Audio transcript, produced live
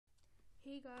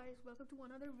Hey guys, welcome to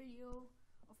another video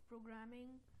of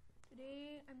programming.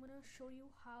 Today I'm gonna show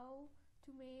you how to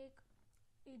make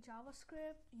a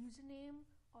JavaScript username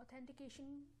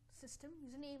authentication system,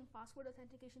 username password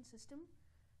authentication system.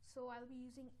 So I'll be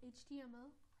using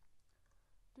HTML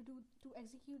to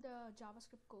execute the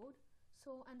JavaScript code.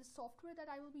 And the software that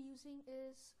I will be using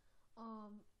is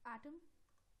Atom.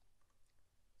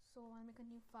 So I'll make a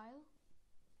new file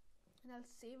and I'll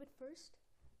save it first.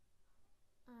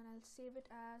 And I'll save it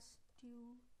as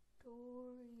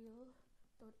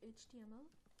tutorial.html,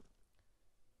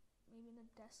 maybe in the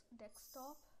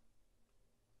desktop.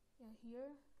 Yeah,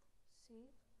 here, save.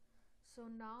 So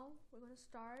now we're going to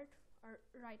start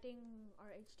writing our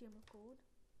HTML code.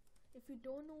 If you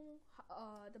don't know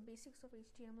the basics of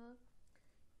HTML,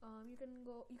 you can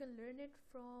learn it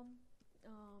from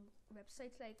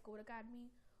websites like Code Academy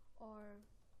or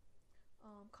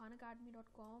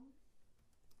khanacademy.com.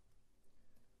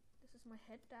 This is my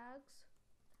head tags.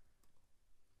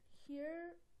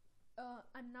 Here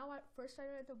I'm now at first I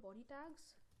write the body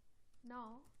tags.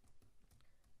 Now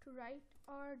to write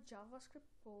our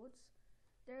JavaScript codes,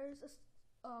 there's a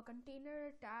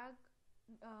container tag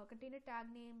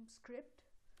name script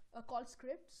called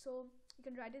script. So you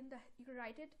can write it in the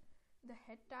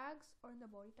head tags or in the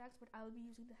body tags, but I'll be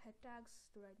using the head tags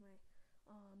to write my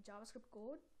JavaScript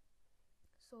code.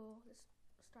 So let's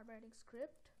start by writing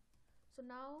script. So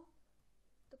now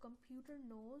the computer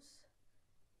knows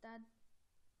that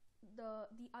the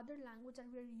other language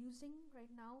that we are using right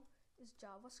now is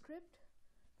JavaScript.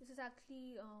 This is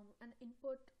actually an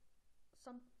input.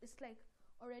 It's like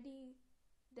already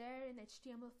there in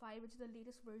HTML5, which is the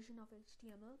latest version of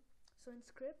HTML. So in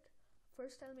script,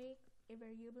 first I'll make a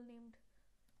variable named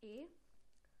a,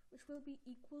 which will be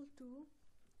equal to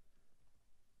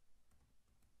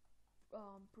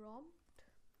prompt,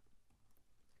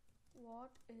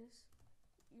 what is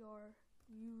your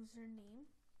username.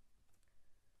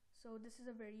 So this is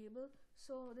a variable.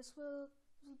 So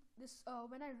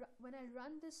when I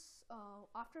run this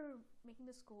after making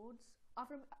this code,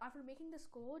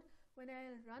 when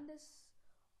I run this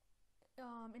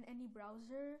in any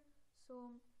browser,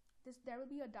 so there will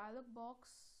be a dialog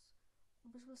box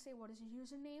which will say what is your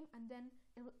username, and then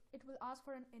it will ask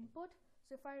for an input.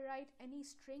 So if I write any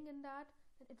string in that,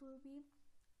 then it will be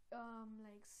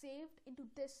like saved into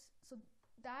this. So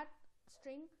that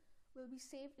string will be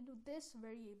saved into this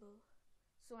variable.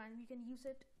 So and we can use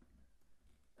it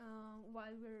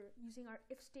while we're using our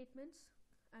if statements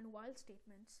and while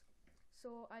statements.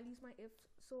 So I'll use my if.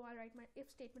 So I write my if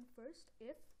statement first.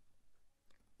 If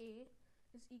a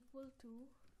is equal to,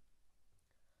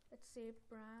 let's say,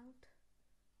 pranked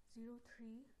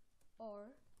 03,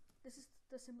 or this is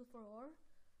the symbol for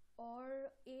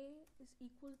or a is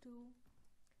equal to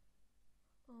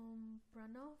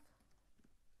Pranav,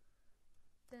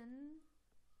 then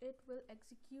it will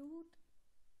execute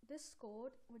this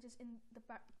code, which is in the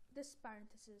this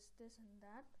parenthesis, this and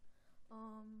that.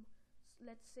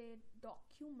 Let's say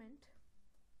document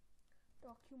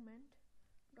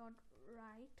dot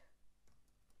write.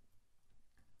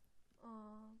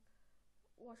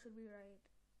 What should we write?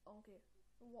 Okay,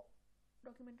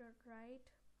 document dot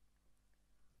write.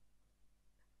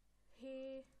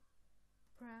 Hey,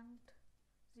 pranked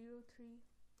 03.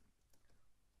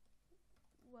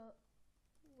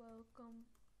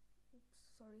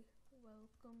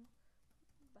 Welcome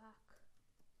back.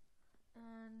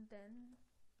 And then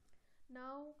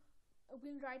now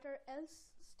we'll write our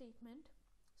else statement.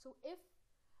 So if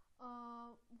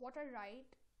what I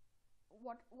write,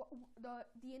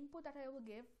 the input that I will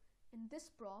give in this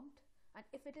prompt, and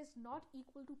if it is not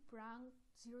equal to prank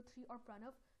 03 or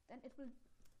Pranav, then it will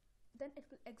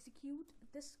execute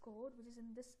this code, which is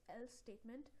in this else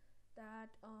statement, that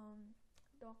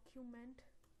document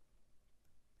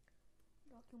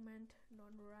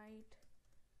non-write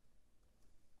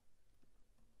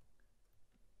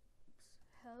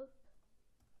help,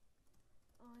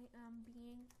 I am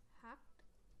being hacked.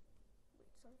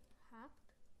 Hacked.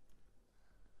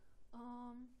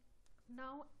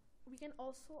 Now we can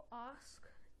also ask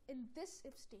in this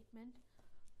if statement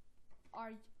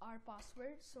our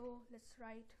password. So let's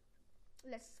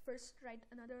first write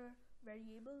another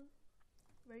variable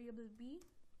b,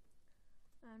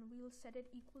 and we'll set it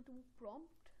equal to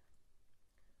prompt,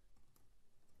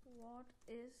 what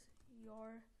is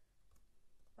your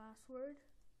password.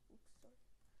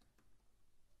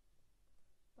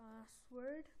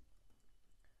 Password.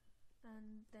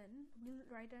 And then we'll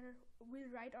write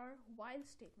our while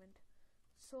statement.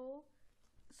 So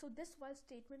this while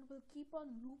statement will keep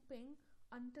on looping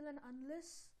until and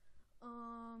unless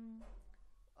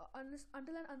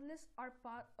until and unless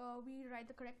we write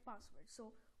the correct password.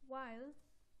 So while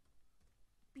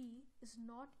p is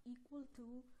not equal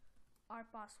to our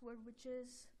password, which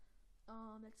is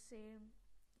let's say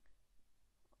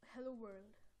hello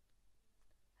world,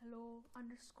 hello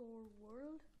underscore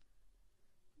world,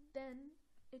 then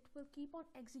it will keep on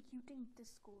executing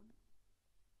this code.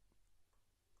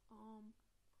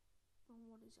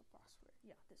 What is your password?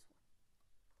 Yeah, this one.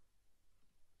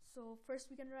 So first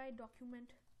we can write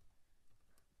document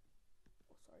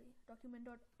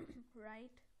dot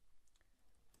write.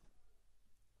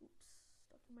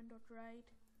 Document dot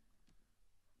write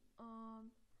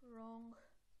wrong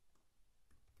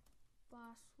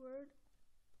password,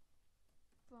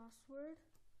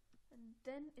 and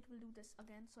then it will do this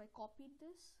again. So I copied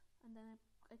this, and then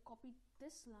I copied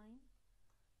this line,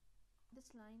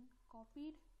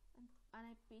 copied, and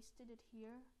I pasted it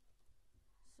here.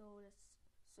 So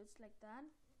it's like that.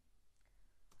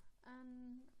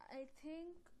 And I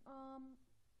think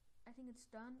it's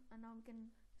done, and now we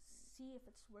can see if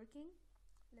it's working.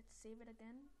 Let's save it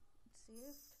again. It's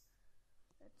saved.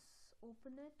 Let's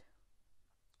open it.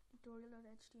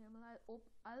 Tutorial.html.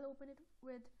 I'll open it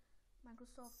with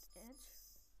Microsoft Edge.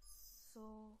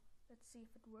 So let's see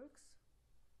if it works.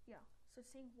 Yeah, so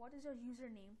it's saying what is your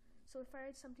username. So if I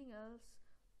write something else,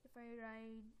 if I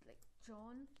write like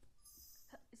John,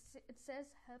 it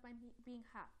says help, I'm being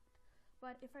hacked.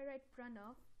 But if I write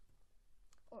Pranav,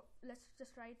 or let's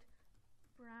just write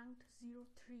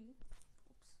pranked03,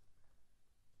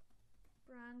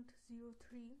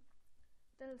 pranked03,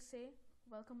 then it'll say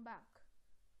welcome back.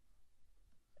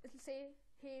 It'll say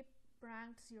hey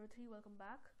pranked03, welcome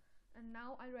back. And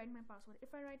now I'll write my password.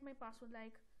 If I write my password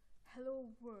like hello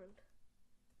world,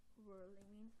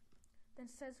 then it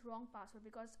says wrong password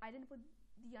because I didn't put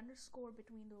the underscore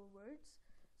between the words.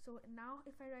 So now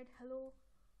if I write hello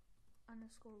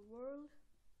underscore world,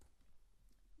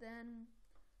 then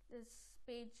this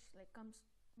page like comes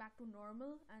back to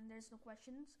normal and there's no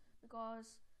questions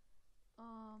because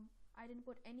I didn't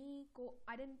put any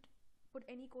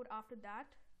code after that,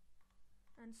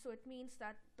 and so it means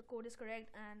that the code is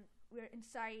correct and we're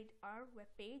inside our web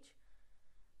page.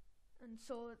 And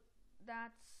so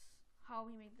that's how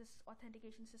we make this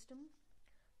authentication system.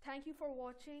 Thank you for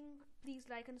watching. Please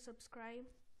like and subscribe.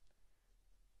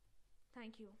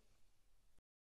 Thank you.